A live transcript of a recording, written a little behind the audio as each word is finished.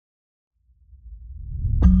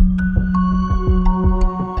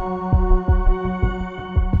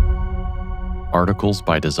Articles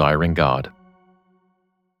by Desiring God.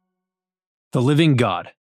 The Living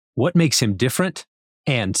God. What makes him different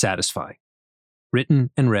and satisfying? Written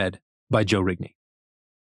and read by Joe Rigney.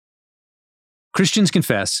 Christians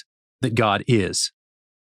confess that God is.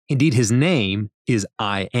 Indeed, his name is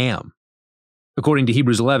I Am. According to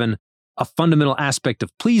Hebrews 11, a fundamental aspect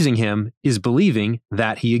of pleasing him is believing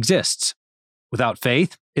that he exists. Without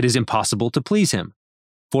faith, it is impossible to please him.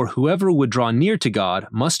 For whoever would draw near to God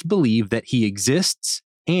must believe that he exists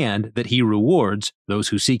and that he rewards those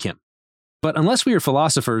who seek him. But unless we are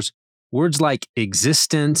philosophers, words like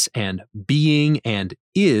existence and being and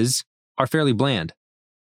is are fairly bland.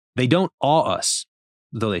 They don't awe us,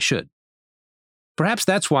 though they should. Perhaps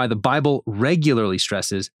that's why the Bible regularly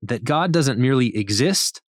stresses that God doesn't merely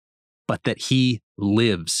exist, but that he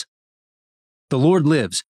lives. The Lord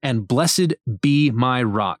lives, and blessed be my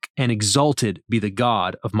rock, and exalted be the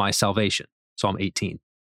God of my salvation. Psalm 18.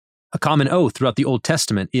 A common oath throughout the Old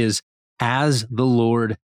Testament is, as the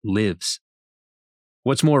Lord lives.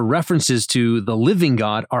 What's more, references to the living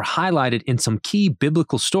God are highlighted in some key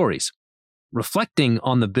biblical stories. Reflecting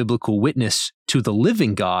on the biblical witness to the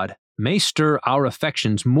living God may stir our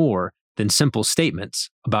affections more than simple statements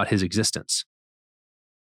about his existence.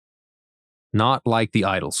 Not like the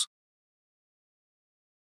idols.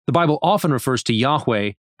 The Bible often refers to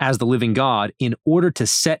Yahweh as the living God in order to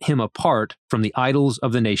set him apart from the idols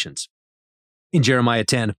of the nations. In Jeremiah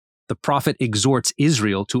 10, the prophet exhorts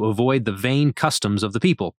Israel to avoid the vain customs of the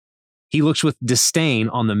people. He looks with disdain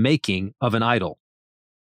on the making of an idol.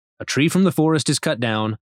 A tree from the forest is cut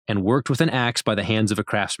down and worked with an axe by the hands of a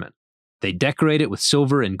craftsman. They decorate it with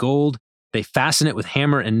silver and gold. They fasten it with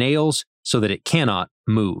hammer and nails so that it cannot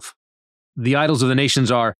move. The idols of the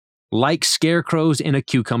nations are like scarecrows in a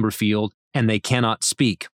cucumber field, and they cannot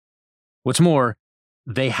speak. What's more,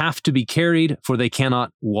 they have to be carried, for they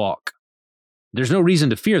cannot walk. There's no reason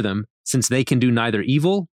to fear them, since they can do neither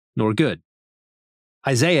evil nor good.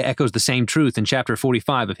 Isaiah echoes the same truth in chapter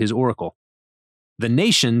 45 of his oracle. The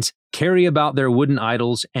nations carry about their wooden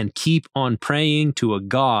idols and keep on praying to a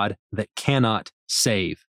God that cannot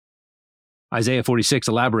save. Isaiah 46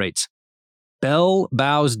 elaborates, Bel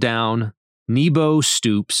bows down, Nebo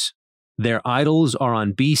stoops, their idols are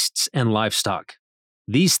on beasts and livestock.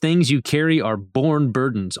 These things you carry are borne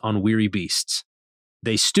burdens on weary beasts.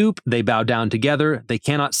 They stoop, they bow down together, they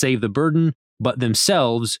cannot save the burden, but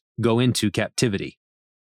themselves go into captivity.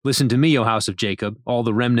 Listen to me, O house of Jacob, all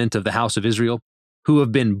the remnant of the house of Israel, who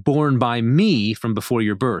have been born by me from before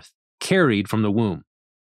your birth, carried from the womb.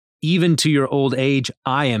 Even to your old age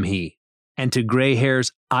I am he, and to gray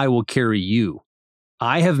hairs I will carry you.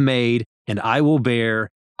 I have made, and I will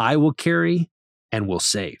bear, I will carry, and will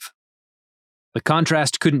save. The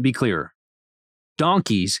contrast couldn't be clearer.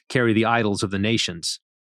 Donkeys carry the idols of the nations.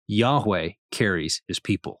 Yahweh carries his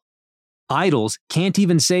people. Idols can't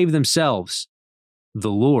even save themselves. The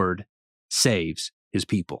Lord saves his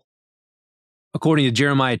people. According to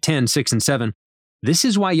Jeremiah 10, 6 and 7, this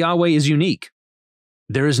is why Yahweh is unique.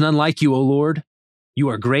 There is none like you, O Lord. You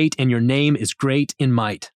are great, and your name is great in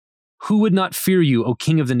might. Who would not fear you, O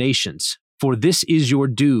King of the nations? For this is your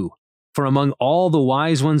due. For among all the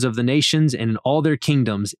wise ones of the nations and in all their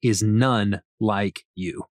kingdoms is none like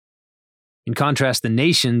you. In contrast, the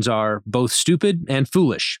nations are both stupid and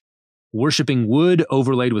foolish, worshiping wood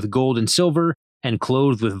overlaid with gold and silver and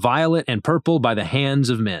clothed with violet and purple by the hands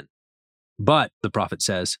of men. But, the prophet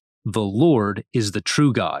says, the Lord is the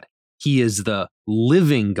true God. He is the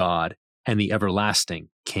living God and the everlasting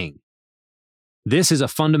King. This is a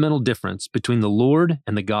fundamental difference between the Lord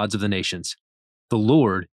and the gods of the nations. The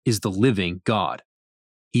Lord is the living God.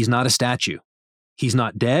 He's not a statue. He's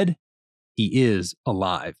not dead. He is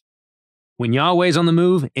alive. When Yahweh's on the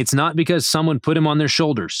move, it's not because someone put him on their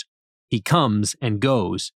shoulders. He comes and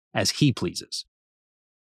goes as he pleases.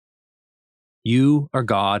 You are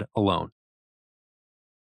God alone.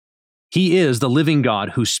 He is the living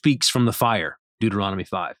God who speaks from the fire, Deuteronomy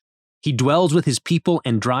 5. He dwells with his people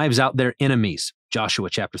and drives out their enemies, Joshua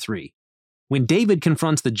chapter 3. When David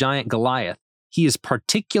confronts the giant Goliath, he is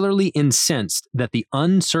particularly incensed that the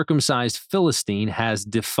uncircumcised Philistine has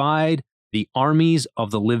defied the armies of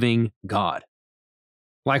the living God.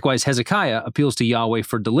 Likewise, Hezekiah appeals to Yahweh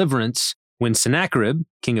for deliverance when Sennacherib,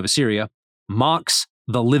 king of Assyria, mocks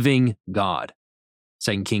the living God,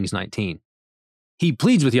 2 Kings 19. He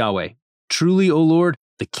pleads with Yahweh, truly, O Lord,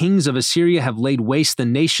 the kings of Assyria have laid waste the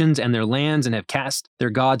nations and their lands and have cast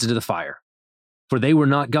their gods into the fire. For they were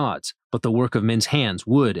not gods, but the work of men's hands,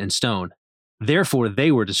 wood and stone. Therefore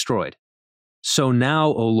they were destroyed. So now,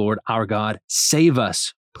 O Lord our God, save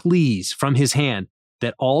us, please, from his hand,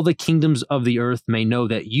 that all the kingdoms of the earth may know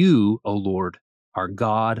that you, O Lord, our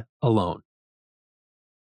God alone.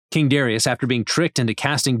 King Darius, after being tricked into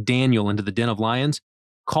casting Daniel into the den of lions,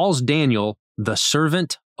 calls Daniel the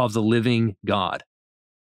servant of the living God.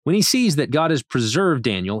 When he sees that God has preserved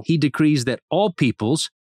Daniel, he decrees that all peoples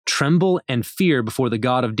tremble and fear before the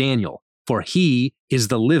God of Daniel, for he is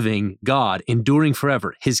the living God, enduring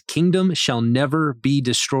forever. His kingdom shall never be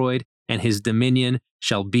destroyed, and his dominion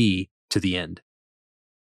shall be to the end.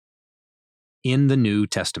 In the New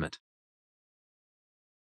Testament.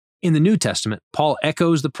 In the New Testament, Paul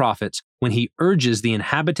echoes the prophets when he urges the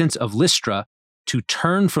inhabitants of Lystra to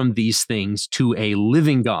turn from these things to a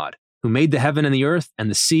living God who made the heaven and the earth and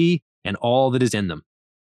the sea and all that is in them.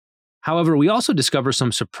 However, we also discover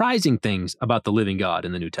some surprising things about the living God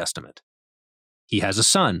in the New Testament. He has a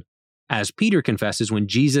son, as Peter confesses when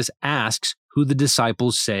Jesus asks who the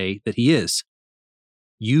disciples say that he is.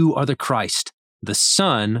 You are the Christ, the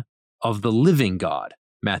Son of the living God,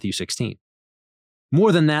 Matthew 16.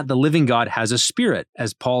 More than that, the living God has a spirit,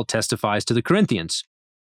 as Paul testifies to the Corinthians.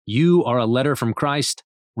 You are a letter from Christ,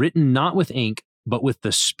 written not with ink, but with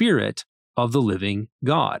the Spirit of the living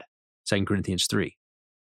God, 2 Corinthians 3.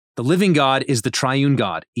 The living God is the triune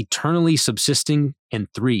God, eternally subsisting in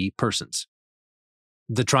three persons.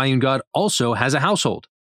 The triune God also has a household,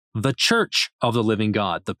 the church of the living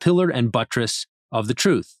God, the pillar and buttress of the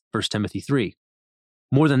truth, 1 Timothy 3.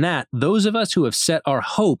 More than that, those of us who have set our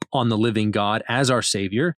hope on the living God as our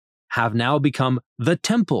Savior have now become the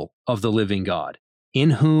temple of the living God,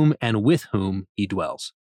 in whom and with whom he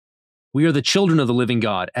dwells. We are the children of the living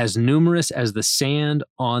God, as numerous as the sand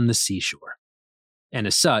on the seashore. And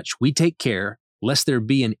as such, we take care lest there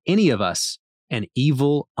be in any of us an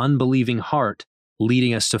evil, unbelieving heart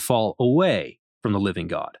leading us to fall away from the living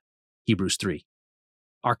God. Hebrews 3.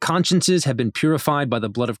 Our consciences have been purified by the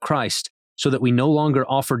blood of Christ, so that we no longer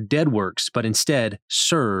offer dead works, but instead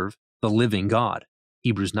serve the living God.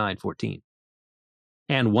 Hebrews 9:14.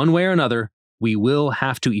 And one way or another, we will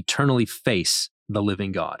have to eternally face the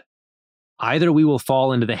living God. Either we will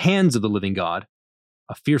fall into the hands of the living God,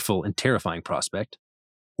 a fearful and terrifying prospect,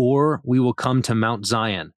 or we will come to Mount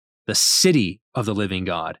Zion, the city of the living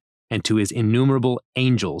God, and to his innumerable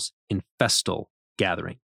angels in festal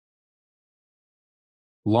gathering.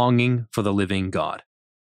 Longing for the living God.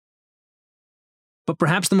 But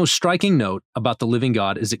perhaps the most striking note about the living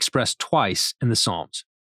God is expressed twice in the Psalms.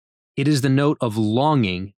 It is the note of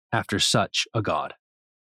longing after such a God.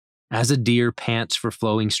 As a deer pants for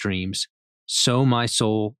flowing streams, so my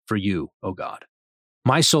soul for you, O God.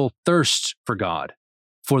 My soul thirsts for God,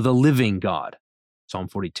 for the living God. Psalm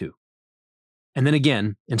 42. And then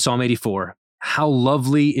again in Psalm 84, how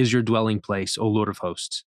lovely is your dwelling place, O Lord of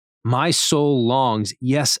hosts. My soul longs,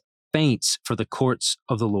 yes, faints for the courts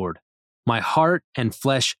of the Lord. My heart and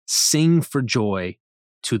flesh sing for joy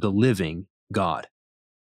to the living God.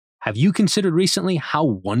 Have you considered recently how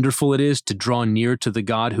wonderful it is to draw near to the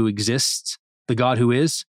God who exists, the God who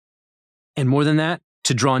is? And more than that,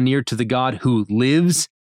 to draw near to the God who lives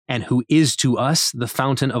and who is to us the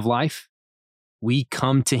fountain of life? We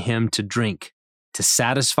come to him to drink, to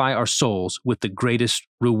satisfy our souls with the greatest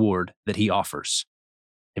reward that he offers,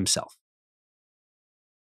 himself.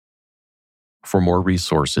 For more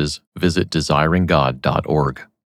resources, visit desiringgod.org.